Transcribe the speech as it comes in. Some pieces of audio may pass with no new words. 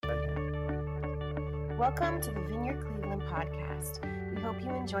Welcome to the Vineyard Cleveland podcast. We hope you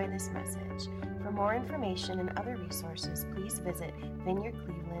enjoy this message. For more information and other resources, please visit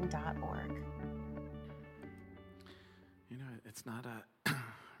vineyardcleveland.org. You know, it's not a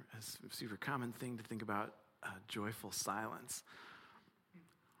super common thing to think about joyful silence.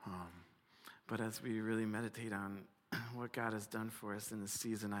 But as we really meditate on what God has done for us in this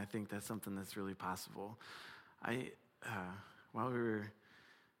season, I think that's something that's really possible. While we were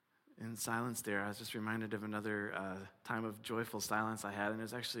in silence there, I was just reminded of another time of joyful silence I had, and it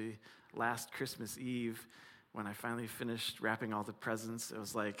was actually last Christmas Eve when I finally finished wrapping all the presents. It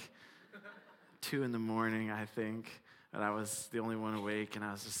was like 2 a.m, I think, and I was the only one awake, and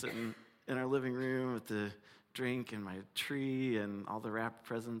I was just sitting in our living room with the drink and my tree and all the wrapped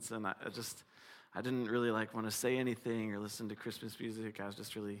presents, and I didn't really want to say anything or listen to Christmas music. I was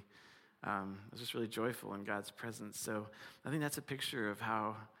just really joyful in God's presence. So I think that's a picture of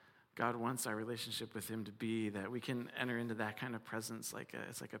how God wants our relationship with Him to be, that we can enter into that kind of presence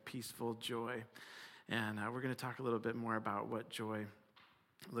it's like a peaceful joy. And we're going to talk a little bit more about what joy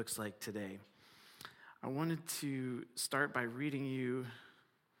looks like today. I wanted to start by reading you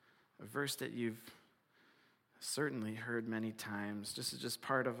a verse that you've certainly heard many times. This is just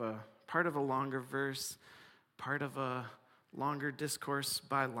part of a longer verse, part of a longer discourse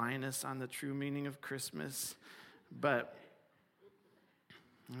by Linus on the true meaning of Christmas. But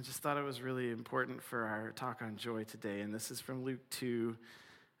I just thought it was really important for our talk on joy today, and this is from Luke 2,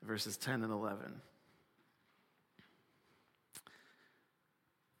 verses 10 and 11.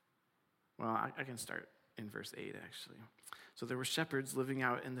 Well, I can start in verse 8, actually. So there were shepherds living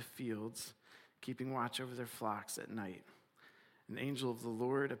out in the fields, keeping watch over their flocks at night. An angel of the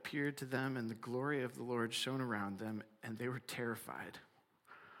Lord appeared to them, and the glory of the Lord shone around them, and they were terrified.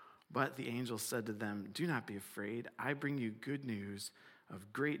 But the angel said to them, "Do not be afraid. I bring you good news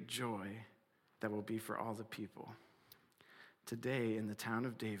of great joy that will be for all the people. Today in the town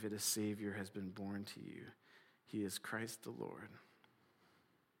of David a Savior has been born to you. He is Christ the Lord."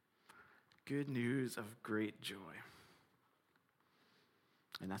 Good news of great joy.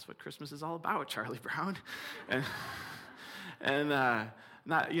 And that's what Christmas is all about, Charlie Brown. And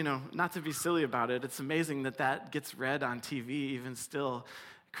not to be silly about it, it's amazing that gets read on TV even still.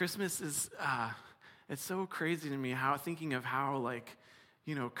 Christmas is, it's so crazy to me thinking of how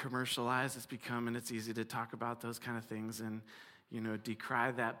commercialized it's become, and it's easy to talk about those kind of things and,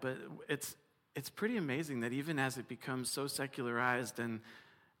 decry that. But it's pretty amazing that even as it becomes so secularized and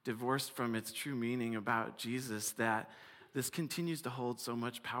divorced from its true meaning about Jesus, that this continues to hold so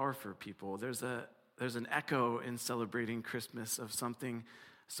much power for people. There's an echo in celebrating Christmas of something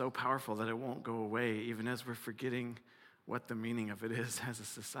so powerful that it won't go away, even as we're forgetting what the meaning of it is as a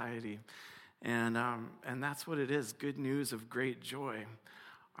society. And that's what it is, good news of great joy.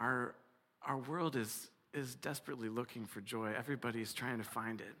 Our world is desperately looking for joy. Everybody's trying to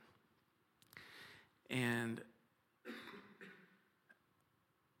find it. And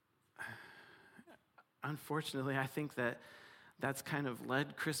unfortunately, I think that's kind of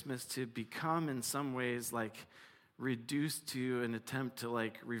led Christmas to become, in some ways, reduced to an attempt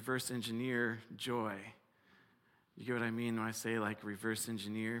to reverse engineer joy. You get what I mean when I say reverse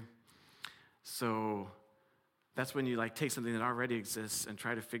engineer? So that's when you take something that already exists and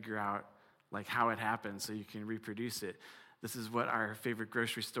try to figure out how it happened so you can reproduce it. This is what our favorite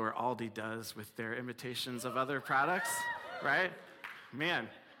grocery store, Aldi, does with their imitations of other products, right? Man,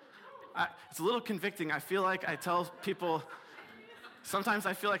 it's a little convicting. Sometimes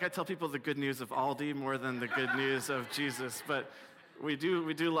I feel like I tell people the good news of Aldi more than the good news of Jesus, but we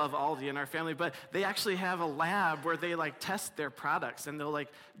do love Aldi in our family. But they actually have a lab where they test their products, and they'll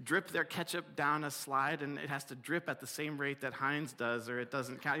drip their ketchup down a slide, and it has to drip at the same rate that Heinz does, or it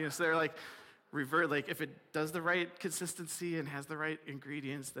doesn't count. So they're if it does the right consistency and has the right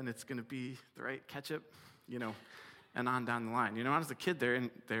ingredients, then it's going to be the right ketchup, and on down the line. When I was a kid,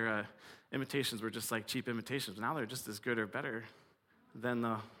 their imitations were just cheap imitations. Now they're just as good or better than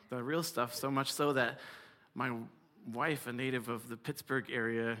the real stuff, so much so that my wife, a native of the Pittsburgh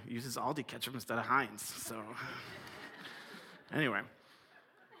area, uses Aldi ketchup instead of Heinz. So anyway,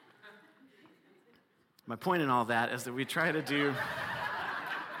 my point in all that is that we try to do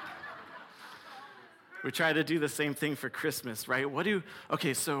the same thing for Christmas, right? What do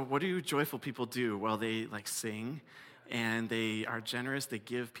joyful people do? Well, they sing, and they are generous. They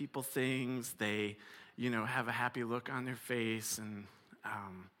give people things. They, have a happy look on their face, and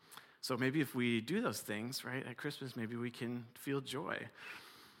so maybe if we do those things, right, at Christmas, maybe we can feel joy.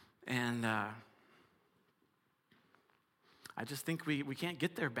 And I just think we can't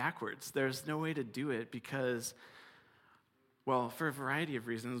get there backwards. There's no way to do it, because Well, for a variety of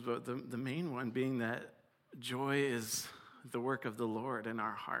reasons, but the main one being that joy is the work of the Lord in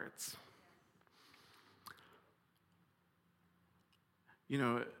our hearts. You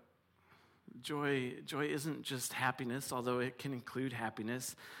know, joy isn't just happiness, although it can include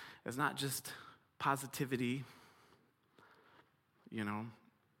happiness. It's not just positivity,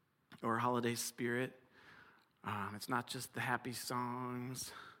 or holiday spirit. It's not just the happy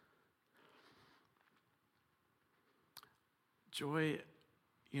songs. Joy,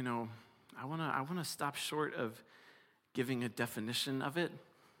 I want to stop short of giving a definition of it,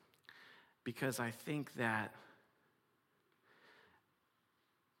 because I think that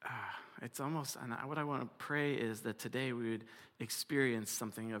it's almost, and what I want to pray is that today we would experience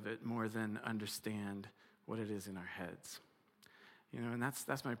something of it more than understand what it is in our heads. And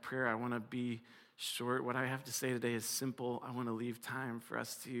that's my prayer. I want to be short. What I have to say today is simple. I want to leave time for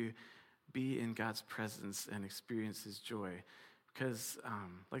us to be in God's presence and experience his joy. Because,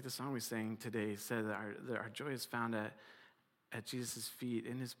 like the song we sang today said, that our joy is found at Jesus' feet,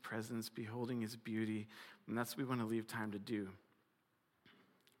 in his presence, beholding his beauty. And that's what we want to leave time to do.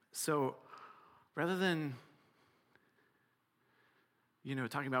 So, rather than,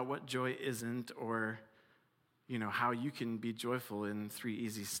 talking about what joy isn't, or, how you can be joyful in 3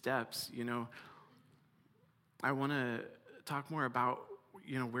 easy steps, I want to talk more about,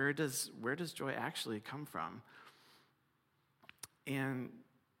 where does joy actually come from? And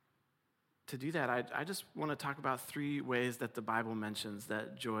to do that, I just want to talk about 3 ways that the Bible mentions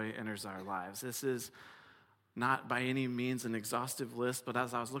that joy enters our lives. This is not by any means an exhaustive list, but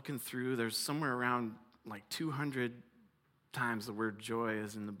as I was looking through, there's somewhere around like 200 times the word joy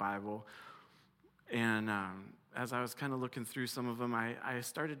is in the Bible. And as I was kind of looking through some of them, I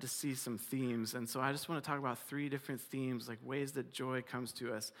started to see some themes. And so I just want to talk about 3 different themes, like ways that joy comes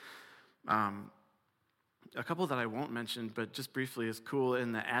to us. A couple that I won't mention, but just briefly, is cool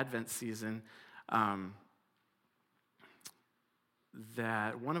in the Advent season.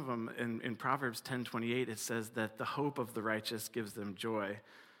 That one of them, in Proverbs 10:28, it says that the hope of the righteous gives them joy.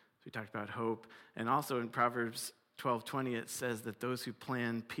 So we talked about hope. And also in Proverbs 12:20, it says that those who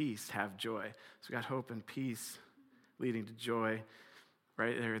plan peace have joy. So we got hope and peace leading to joy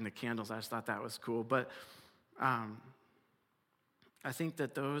right there in the candles. I just thought that was cool. But I think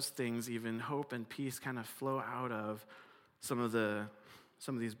that those things, even hope and peace, kind of flow out of some of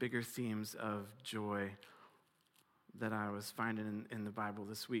these bigger themes of joy that I was finding in the Bible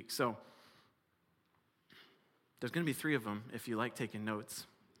this week. So there's going to be 3 of them. If you like taking notes,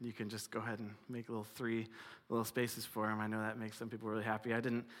 you can just go ahead and make three little spaces for them. I know that makes some people really happy. I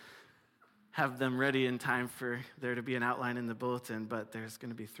didn't have them ready in time for there to be an outline in the bulletin, but there's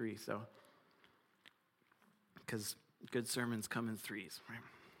going to be 3. So, because good sermons come in 3s, right?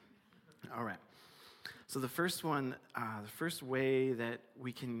 All right. So the first one, the first way that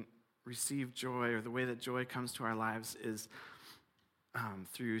we can receive joy, or the way that joy comes to our lives, is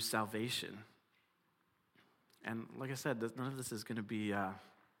through salvation. And like I said, none of this is going to be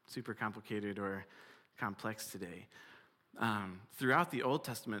super complicated or complex today. Throughout the Old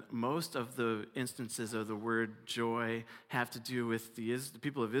Testament, most of the instances of the word joy have to do with the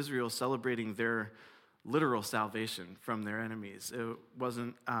people of Israel celebrating their literal salvation from their enemies. It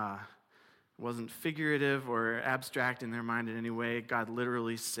wasn't figurative or abstract in their mind in any way. God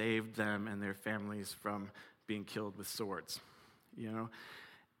literally saved them and their families from being killed with swords.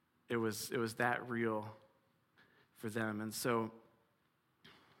 It was that real for them. And so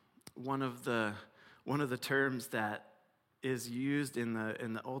one of the terms that is used in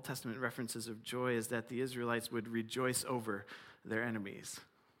the Old Testament references of joy is that the Israelites would rejoice over their enemies.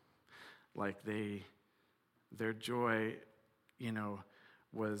 Like their joy,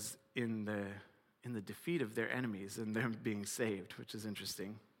 was in the defeat of their enemies and them being saved, which is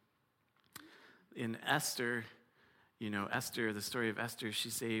interesting. In Esther, the story of Esther, she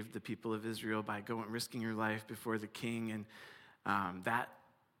saved the people of Israel by risking her life before the king, and that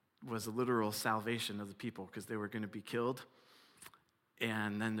was a literal salvation of the people because they were going to be killed.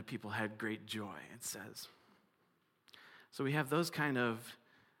 And then the people had great joy, it says. So we have those kind of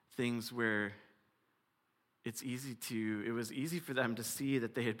things where it was easy for them to see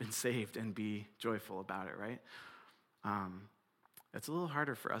that they had been saved and be joyful about it, right? It's a little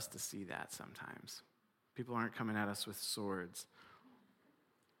harder for us to see that sometimes. People aren't coming at us with swords.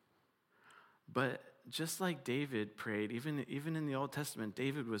 But just like David prayed, even in the Old Testament,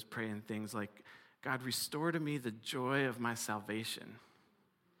 David was praying things like, God, restore to me the joy of my salvation.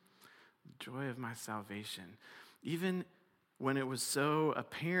 Joy of my salvation. Even when it was so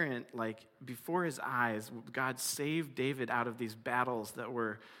apparent, like before his eyes, God saved David out of these battles that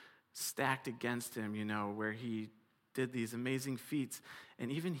were stacked against him, where he did these amazing feats,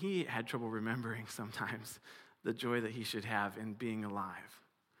 and even he had trouble remembering sometimes the joy that he should have in being alive.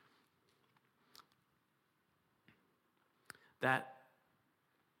 That,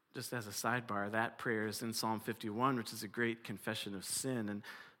 just as a sidebar, that prayer is in Psalm 51, which is a great confession of sin. And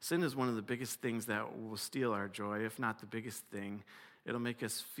sin is one of the biggest things that will steal our joy, if not the biggest thing. It'll make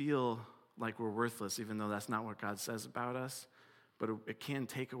us feel like we're worthless, even though that's not what God says about us. But it can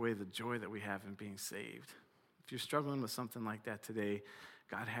take away the joy that we have in being saved. If you're struggling with something like that today,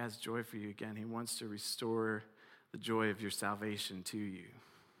 God has joy for you again. He wants to restore the joy of your salvation to you.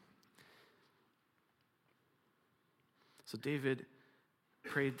 So David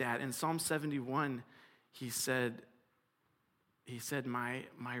prayed that. In Psalm 71, he said, my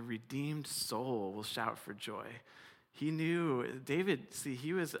redeemed soul will shout for joy. He knew, David,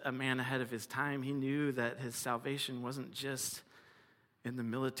 he was a man ahead of his time. He knew that his salvation wasn't just in the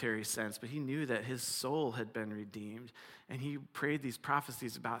military sense, but he knew that his soul had been redeemed. And he prayed these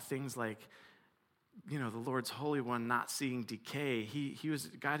prophecies about things like, the Lord's Holy One not seeing decay.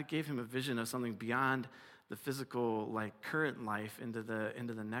 God gave him a vision of something beyond the physical, current life into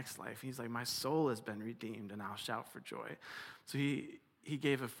the next life. He's like, my soul has been redeemed, and I'll shout for joy. So he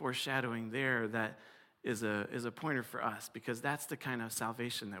gave a foreshadowing there that is a pointer for us, because that's the kind of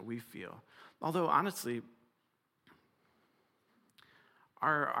salvation that we feel. Although, honestly,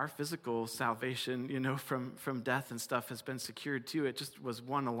 our physical salvation, from death and stuff has been secured too. It just was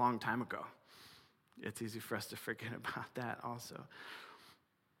won a long time ago. It's easy for us to forget about that also.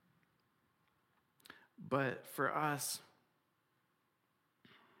 But for us,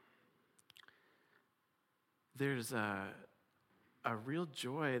 there's a real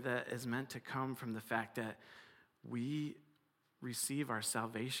joy that is meant to come from the fact that we receive our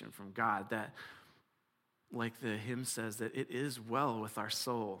salvation from God, that, like the hymn says, that it is well with our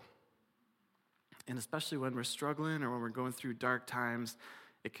soul. And especially when we're struggling or when we're going through dark times,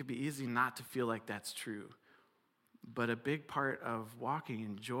 it could be easy not to feel like that's true. But a big part of walking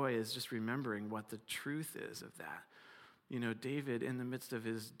in joy is just remembering what the truth is of that. David, in the midst of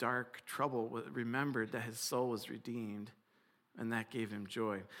his dark trouble, remembered that his soul was redeemed, and that gave him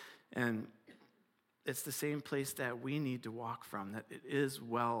joy. And it's the same place that we need to walk from, that it is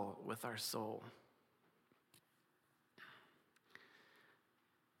well with our soul.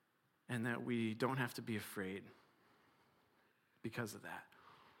 And that we don't have to be afraid because of that.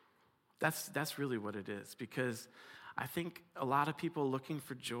 That's really what it is, because I think a lot of people looking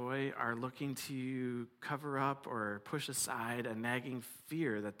for joy are looking to cover up or push aside a nagging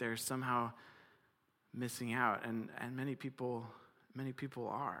fear that they're somehow missing out, and many people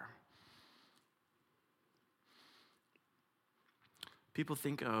are. People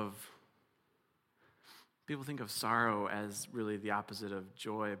think of sorrow as really the opposite of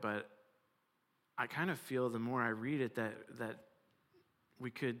joy, but I kind of feel the more I read it that we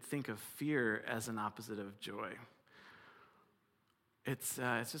could think of fear as an opposite of joy. It's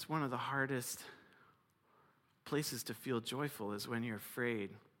just one of the hardest places to feel joyful is when you're afraid.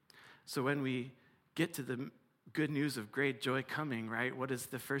 So when we get to the good news of great joy coming, right, what is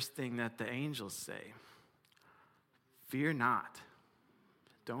the first thing that the angels say? Fear not.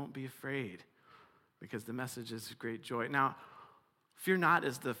 Don't be afraid, because the message is great joy. Now, fear not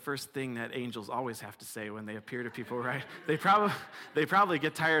is the first thing that angels always have to say when they appear to people, right? They probably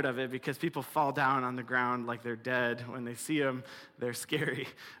get tired of it because people fall down on the ground like they're dead. When they see them, they're scary.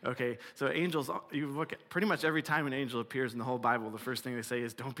 Okay, so angels, you look at pretty much every time an angel appears in the whole Bible, the first thing they say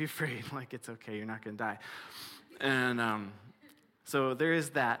is, don't be afraid. Like, it's okay, you're not going to die. And so there is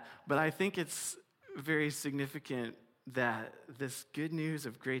that. But I think it's very significant that this good news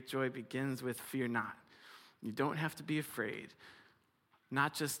of great joy begins with fear not. You don't have to be afraid.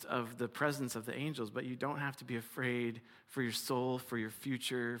 Not just of the presence of the angels, but you don't have to be afraid for your soul, for your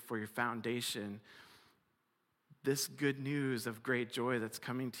future, for your foundation. This good news of great joy that's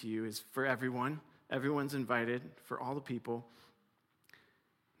coming to you is for everyone. Everyone's invited, for all the people,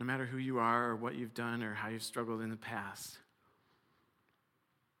 no matter who you are or what you've done or how you've struggled in the past.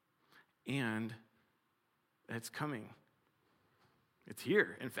 And it's coming. It's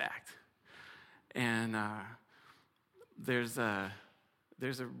here, in fact. And there's a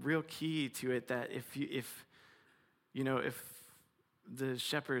real key to it that if the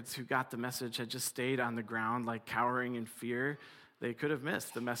shepherds who got the message had just stayed on the ground, like cowering in fear, they could have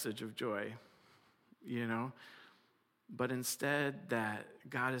missed the message of joy, But instead, that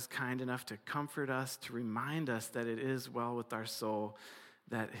God is kind enough to comfort us, to remind us that it is well with our soul,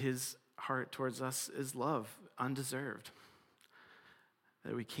 that his heart towards us is love, undeserved,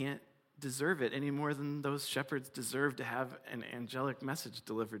 that we can't deserve it any more than those shepherds deserve to have an angelic message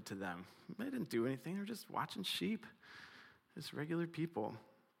delivered to them. They didn't do anything. They were just watching sheep, just regular people.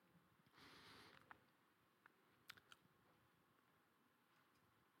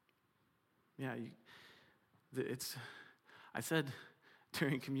 Yeah, I said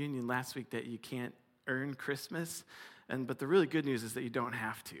during communion last week that you can't earn Christmas, but the really good news is that you don't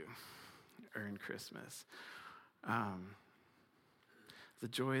have to earn Christmas. The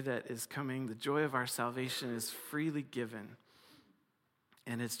joy that is coming, the joy of our salvation is freely given,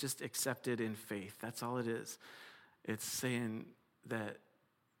 and it's just accepted in faith. That's all it is. It's saying that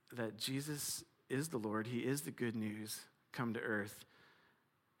Jesus is the Lord. He is the good news come to earth,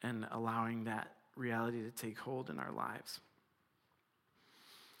 and allowing that reality to take hold in our lives.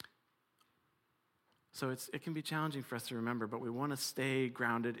 So it can be challenging for us to remember, but we want to stay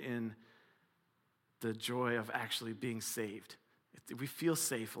grounded in the joy of actually being saved. We feel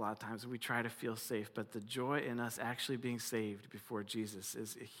safe a lot of times, and we try to feel safe, but the joy in us actually being saved before Jesus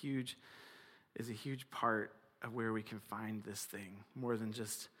is a huge part of where we can find this thing, more than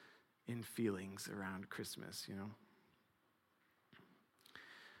just in feelings around Christmas,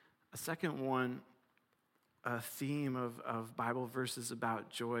 A second one, a theme of Bible verses about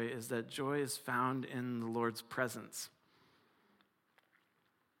joy, is that joy is found in the Lord's presence.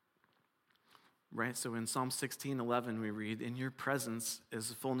 Right, so in Psalm 16:11 we read, "In your presence is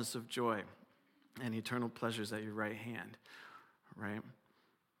the fullness of joy, and eternal pleasures at your right hand." Right?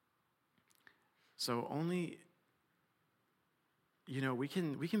 So only, we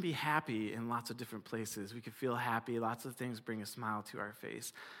can be happy in lots of different places. We can feel happy. Lots of things bring a smile to our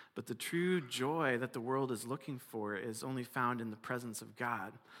face. But the true joy that the world is looking for is only found in the presence of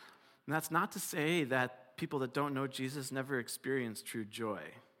God. And that's not to say that people that don't know Jesus never experience true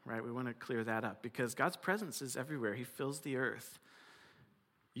joy. Right? We want to clear that up because God's presence is everywhere. He fills the earth.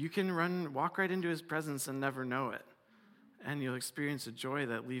 You can walk right into his presence and never know it. And you'll experience a joy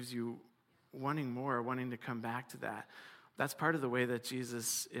that leaves you wanting more, wanting to come back to that. That's part of the way that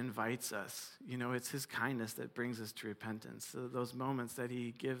Jesus invites us. It's his kindness that brings us to repentance. So those moments that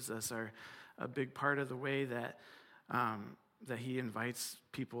he gives us are a big part of the way that he invites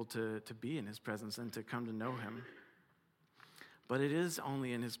people to be in his presence and to come to know him. But it is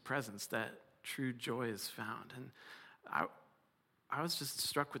only in his presence that true joy is found. And I was just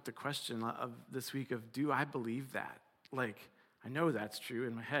struck with the question of this week of, do I believe that? I know that's true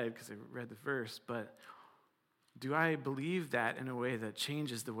in my head because I read the verse, but do I believe that in a way that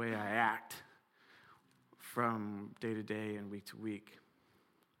changes the way I act from day to day and week to week?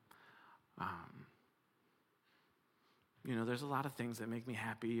 There's a lot of things that make me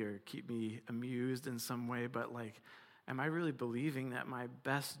happy or keep me amused in some way, but am I really believing that my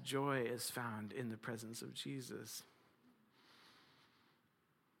best joy is found in the presence of Jesus?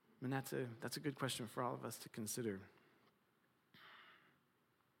 And that's a good question for all of us to consider.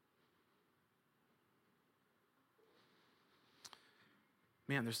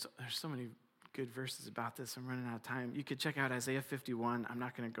 Man, there's so many good verses about this. I'm running out of time. You could check out Isaiah 51. I'm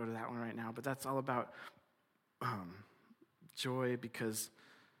not going to go to that one right now, but that's all about joy because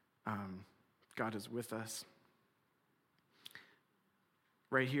God is with us.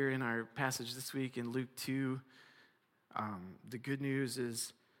 Right here in our passage this week in Luke 2, the good news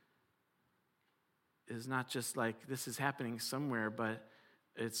is not just this is happening somewhere, but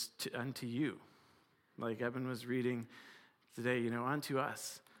it's unto you. Like Evan was reading today, unto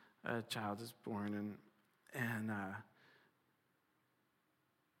us a child is born, and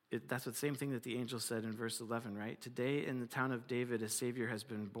that's the same thing that the angel said in verse 11, right? Today in the town of David, a Savior has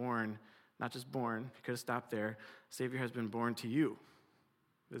been born, not just born, he could have stopped there. A Savior has been born to you.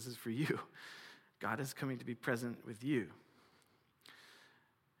 This is for you. God is coming to be present with you.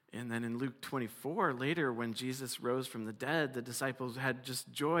 And then in Luke 24, later when Jesus rose from the dead, the disciples had just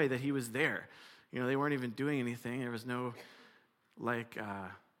joy that he was there. They weren't even doing anything. There was no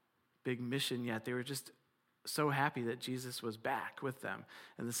big mission yet. They were just so happy that Jesus was back with them.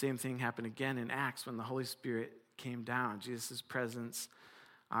 And the same thing happened again in Acts when the Holy Spirit came down, Jesus' presence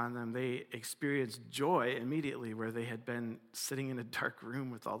on them. They experienced joy immediately where they had been sitting in a dark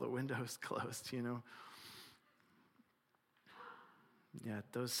room with all the windows closed, Yeah,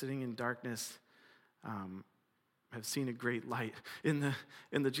 those sitting in darkness have seen a great light. In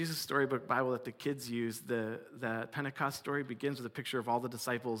the Jesus Storybook Bible that the kids use, the Pentecost story begins with a picture of all the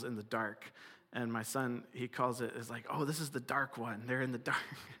disciples in the dark. And my son, he calls it, is oh, this is the dark one. They're in the dark.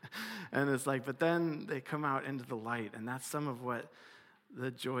 And it's but then they come out into the light. And that's some of what the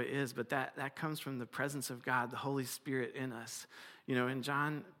joy is. But that comes from the presence of God, the Holy Spirit in us. In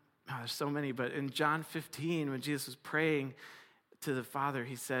John, there's so many, but in John 15, when Jesus was praying to the Father,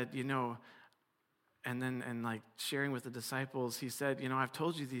 he said, and like sharing with the disciples, he said, I've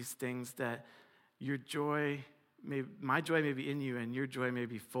told you these things that my joy may be in you and your joy may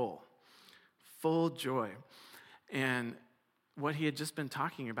be full joy. And what he had just been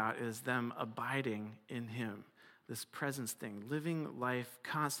talking about is them abiding in him, this presence thing, living life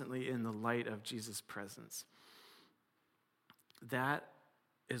constantly in the light of Jesus' presence. That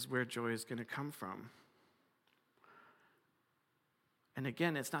is where joy is going to come from. And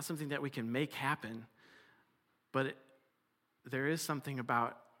again, it's not something that we can make happen, but there is something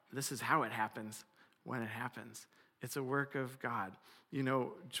about this is how it happens when it happens. It's a work of God.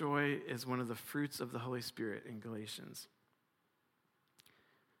 Joy is one of the fruits of the Holy Spirit in Galatians.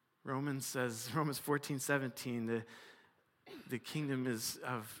 Romans 14:17, the kingdom is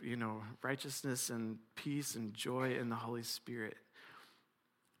of, righteousness and peace and joy in the Holy Spirit.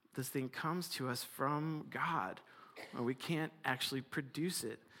 This thing comes to us from God. We can't actually produce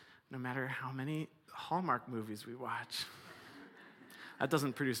it, no matter how many Hallmark movies we watch. That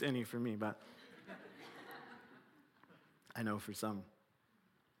doesn't produce any for me, but I know for some.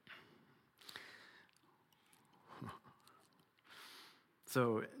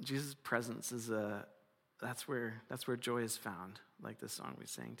 So Jesus' presence that's where joy is found, like the song we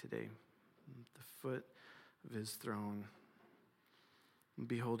sang today. The foot of his throne,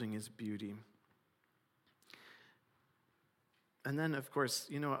 beholding his beauty. And then, of course,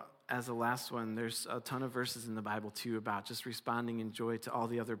 as the last one, there's a ton of verses in the Bible, too, about just responding in joy to all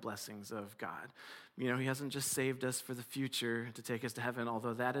the other blessings of God. He hasn't just saved us for the future to take us to heaven,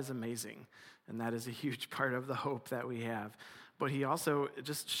 although that is amazing, and that is a huge part of the hope that we have. But he also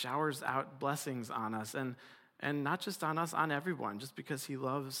just showers out blessings on us, and not just on us, on everyone, just because he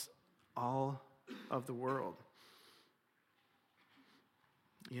loves all of the world.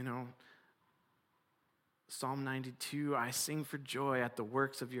 Psalm 92, I sing for joy at the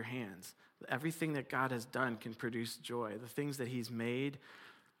works of your hands. Everything that God has done can produce joy. The things that he's made,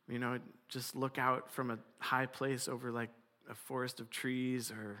 just look out from a high place over like a forest of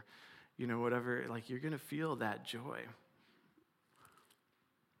trees or, whatever, like you're going to feel that joy.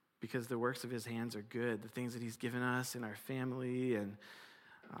 Because the works of his hands are good. The things that he's given us in our family and,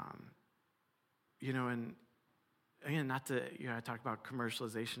 and again, not to, I talk about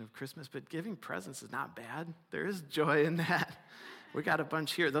commercialization of Christmas, but giving presents is not bad. There is joy in that. We got a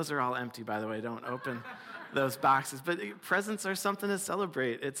bunch here. Those are all empty, by the way. Don't open those boxes. But presents are something to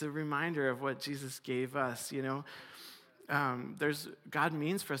celebrate. It's a reminder of what Jesus gave us, God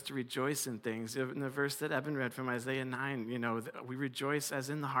means for us to rejoice in things. In the verse that Evan read from Isaiah 9, we rejoice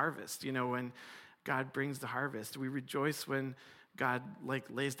as in the harvest, when God brings the harvest. We rejoice when God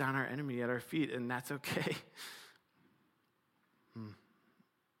lays down our enemy at our feet, and that's okay.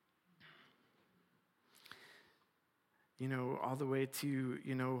 All the way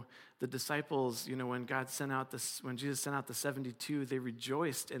to, the disciples, when Jesus sent out the 72, they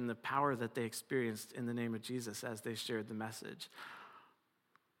rejoiced in the power that they experienced in the name of Jesus as they shared the message.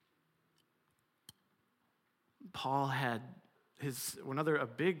 Paul had a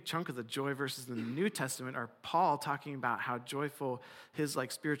big chunk of the joy verses in the New Testament are Paul talking about how joyful his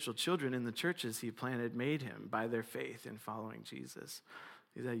spiritual children in the churches he planted made him by their faith in following Jesus.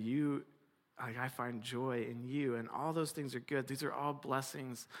 That I find joy in you, and all those things are good. These are all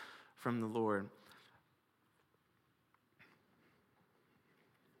blessings from the Lord.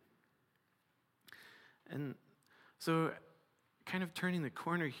 And so, kind of turning the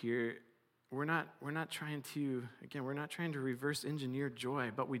corner here, we're not trying to reverse engineer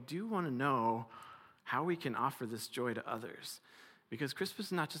joy, but we do want to know how we can offer this joy to others. Because Christmas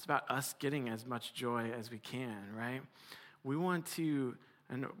is not just about us getting as much joy as we can, right? We want to.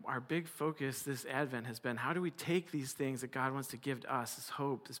 And our big focus this Advent has been, how do we take these things that God wants to give to us, this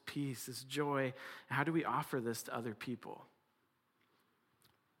hope, this peace, this joy, and how do we offer this to other people?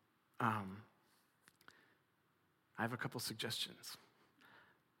 I have a couple suggestions.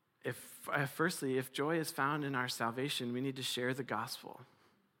 Firstly, if joy is found in our salvation, we need to share the gospel,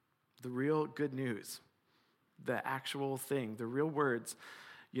 the real good news, the actual thing, the real words.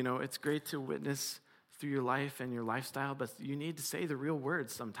 It's great to witness through your life and your lifestyle, but you need to say the real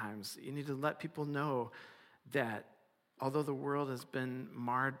words sometimes. You need to let people know that although the world has been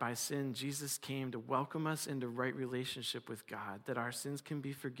marred by sin, Jesus came to welcome us into right relationship with God, that our sins can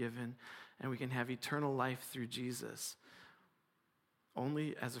be forgiven and we can have eternal life through Jesus.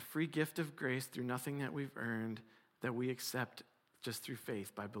 Only as a free gift of grace through nothing that we've earned, that we accept just through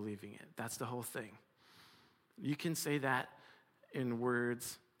faith by believing it. That's the whole thing. You can say that in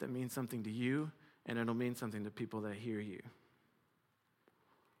words that mean something to you, and it'll mean something to people that hear you.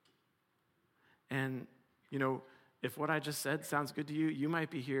 And, if what I just said sounds good to you, you might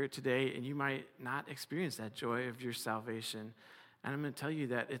be here today and you might not experience that joy of your salvation. And I'm going to tell you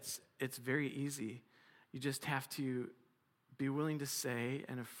that it's very easy. You just have to be willing to say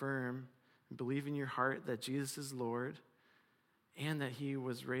and affirm and believe in your heart that Jesus is Lord and that he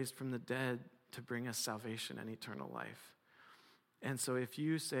was raised from the dead to bring us salvation and eternal life. And so if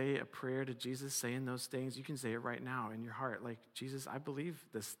you say a prayer to Jesus, saying those things, you can say it right now in your heart. Like, Jesus, I believe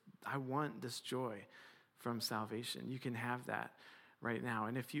this. I want this joy from salvation. You can have that right now.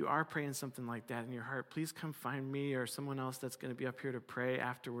 And if you are praying something like that in your heart, please come find me or someone else that's going to be up here to pray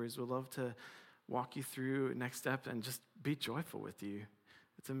afterwards. We'd love to walk you through next step and just be joyful with you.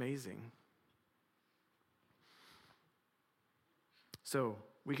 It's amazing. So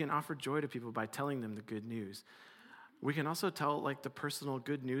we can offer joy to people by telling them the good news. We can also tell like the personal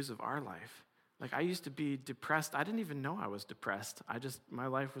good news of our life. Like, I used to be depressed. I didn't even know I was depressed. my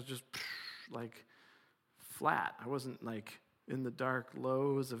life was just like flat. I wasn't like in the dark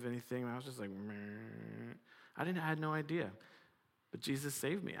lows of anything. I was just like, meh. I had no idea. But Jesus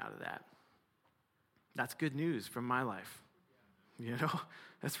saved me out of that. That's good news from my life. You know,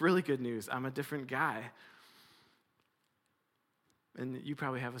 that's really good news. I'm a different guy. And you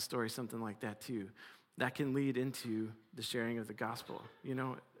probably have a story, something like that too. That can lead into the sharing of the gospel. You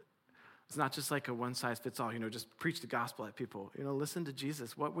know, it's not just like a one-size-fits-all, just preach the gospel at people. Listen to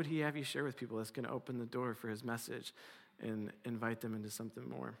Jesus. What would he have you share with people that's going to open the door for his message and invite them into something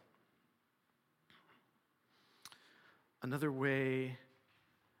more? Another way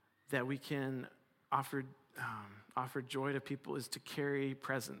that we can offer joy to people is to carry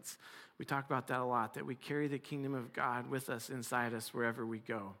presence. We talk about that a lot, that we carry the kingdom of God with us, inside us, wherever we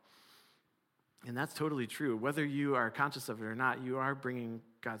go. And that's totally true. Whether you are conscious of it or not, you are bringing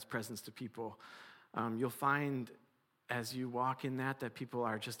God's presence to people. You'll find as you walk in that people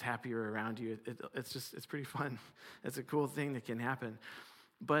are just happier around you. It's pretty fun. It's a cool thing that can happen.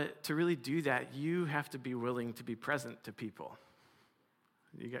 But to really do that, you have to be willing to be present to people.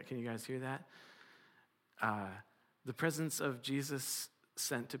 Can you guys hear that? The presence of Jesus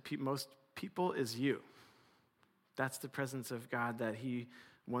sent to most people is you. That's the presence of God that he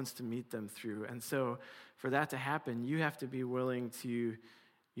wants to meet them through. And so for that to happen, you have to be willing to,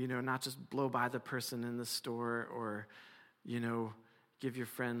 not just blow by the person in the store or, give your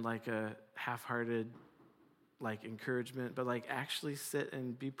friend like a half-hearted encouragement, but actually sit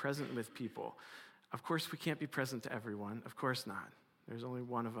and be present with people. Of course, we can't be present to everyone. Of course not. There's only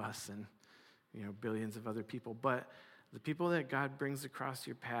one of us and, billions of other people. But the people that God brings across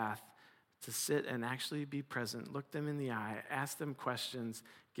your path, to sit and actually be present, look them in the eye, ask them questions,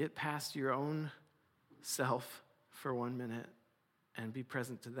 get past your own self for 1 minute and be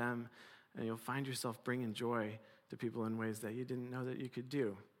present to them, and you'll find yourself bringing joy to people in ways that you didn't know that you could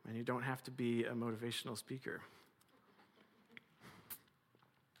do. And you don't have to be a motivational speaker.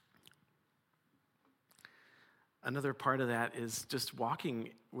 Another part of that is just walking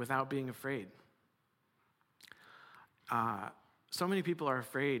without being afraid. So many people are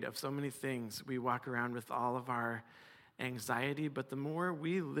afraid of so many things. We walk around with all of our anxiety, but the more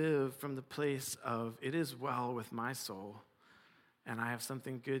we live from the place of, it is well with my soul, and I have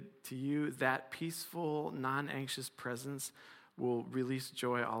something good to you, that peaceful, non-anxious presence will release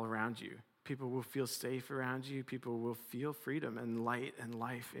joy all around you. People will feel safe around you. People will feel freedom and light and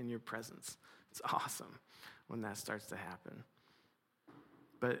life in your presence. It's awesome when that starts to happen.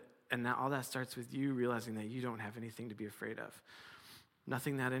 And now all that starts with you realizing that you don't have anything to be afraid of.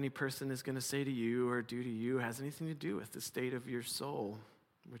 Nothing that any person is going to say to you or do to you has anything to do with the state of your soul,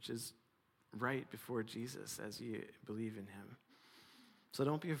 which is right before Jesus as you believe in him. So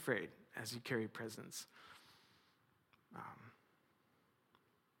don't be afraid as you carry presence.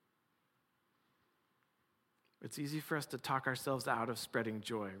 It's easy for us to talk ourselves out of spreading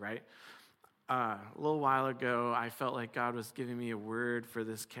joy, right? A little while ago, I felt like God was giving me a word for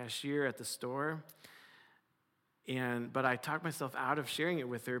this cashier at the store. But I talked myself out of sharing it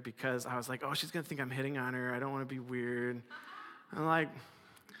with her because I was like, oh, she's going to think I'm hitting on her. I don't want to be weird. I'm like,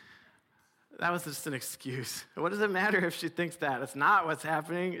 that was just an excuse. What does it matter if she thinks that? It's not what's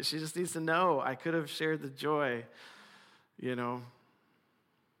happening. She just needs to know I could have shared the joy, I don't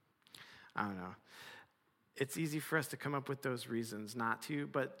know. It's easy for us to come up with those reasons not to,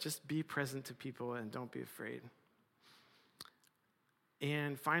 but just be present to people and don't be afraid.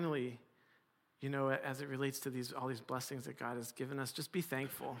 And finally, as it relates to all these blessings that God has given us, just be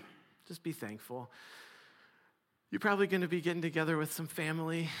thankful. Just be thankful. You're probably going to be getting together with some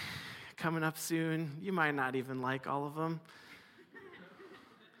family coming up soon. You might not even like all of them.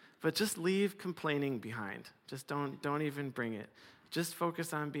 But just leave complaining behind. Just don't even bring it. Just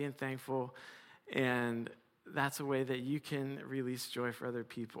focus on being thankful and that's a way that you can release joy for other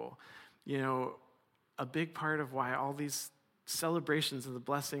people. You know, a big part of why all these celebrations of the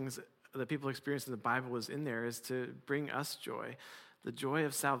blessings that people experience in the Bible is in there is to bring us joy. The joy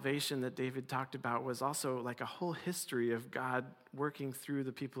of salvation that David talked about was also like a whole history of God working through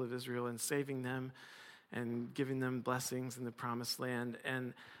the people of Israel and saving them and giving them blessings in the promised land.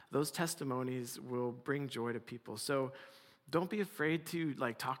 And those testimonies will bring joy to people. So don't be afraid to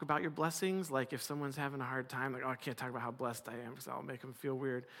like talk about your blessings. Like if someone's having a hard time, like, oh, I can't talk about how blessed I am because I'll make them feel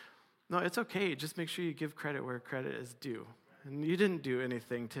weird. No, it's okay. Just make sure you give credit where credit is due. And you didn't do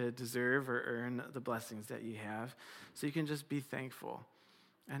anything to deserve or earn the blessings that you have. So you can just be thankful.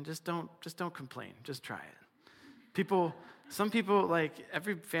 And just don't complain. Just try it. Some people, like,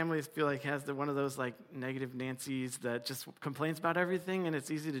 every family I feel like has one of those, like, negative Nancys that just complains about everything, and it's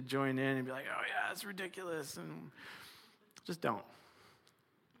easy to join in and be like, oh, yeah, it's ridiculous, and just don't.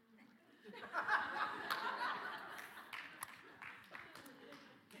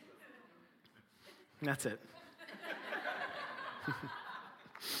 And that's it.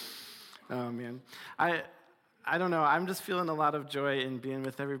 Oh, man. I don't know. I'm just feeling a lot of joy in being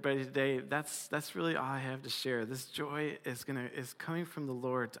with everybody today. That's really all I have to share. This joy is coming from the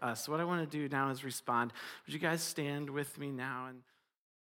Lord to us. So what I want to do now is respond. Would you guys stand with me now? And